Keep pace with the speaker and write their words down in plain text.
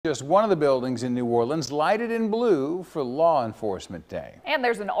Just one of the buildings in New Orleans lighted in blue for Law Enforcement Day. And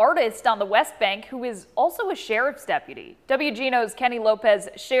there's an artist on the West Bank who is also a sheriff's deputy. WGNO's Kenny Lopez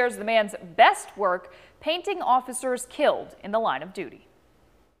shares the man's best work, painting officers killed in the line of duty.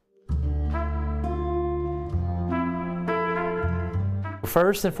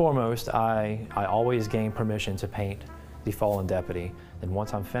 First and foremost, I always gain permission to paint the fallen deputy. Then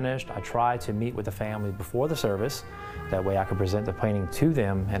once I'm finished, I try to meet with the family before the service. That way I can present the painting to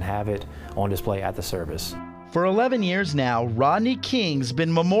them and have it on display at the service. For 11 years now, Rodney King's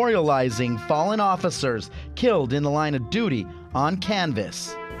been memorializing fallen officers killed in the line of duty on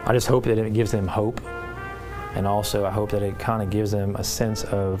canvas. I just hope that it gives them hope, and also I hope that it kind of gives them a sense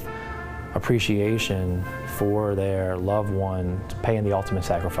of appreciation for their loved one paying the ultimate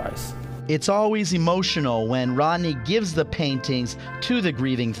sacrifice. It's always emotional when Rodney gives the paintings to the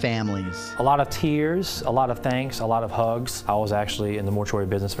grieving families. A lot of tears, a lot of thanks, a lot of hugs. I was actually in the mortuary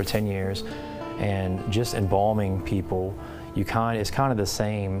business for 10 years, and just embalming people, it's kind of the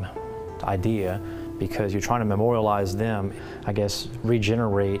same idea, because you're trying to memorialize them, I guess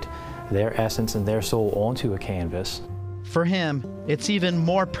regenerate their essence and their soul onto a canvas. For him, it's even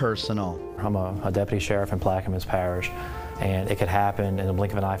more personal. I'm a deputy sheriff in Plaquemines Parish, and it could happen in the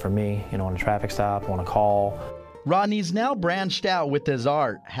blink of an eye for me, on a traffic stop, on a call. Rodney's now branched out with his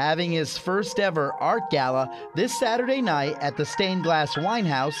art, having his first ever art gala this Saturday night at the Stained Glass Wine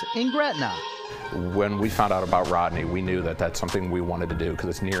House in Gretna. When we found out about Rodney, we knew that that's something we wanted to do because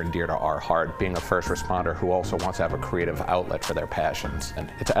it's near and dear to our heart, being a first responder who also wants to have a creative outlet for their passions.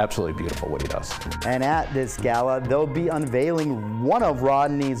 And it's absolutely beautiful what he does. And at this gala, they'll be unveiling one of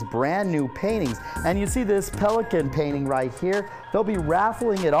Rodney's brand new paintings. And you see this pelican painting right here. They'll be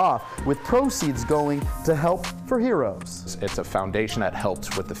raffling it off with proceeds going to Help for Heroes. It's a foundation that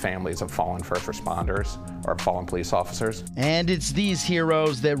helps with the families of fallen first responders or fallen police officers. And it's these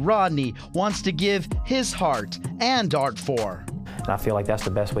heroes that Rodney wants to give his heart and art for. And I feel like that's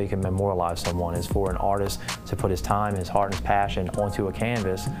the best way you can memorialize someone, is for an artist to put his time, his heart, and his passion onto a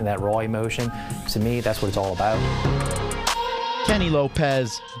canvas. And that raw emotion, to me, that's what it's all about. Kenny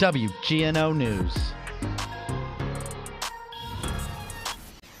Lopez, WGNO News.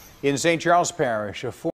 In St. Charles Parish,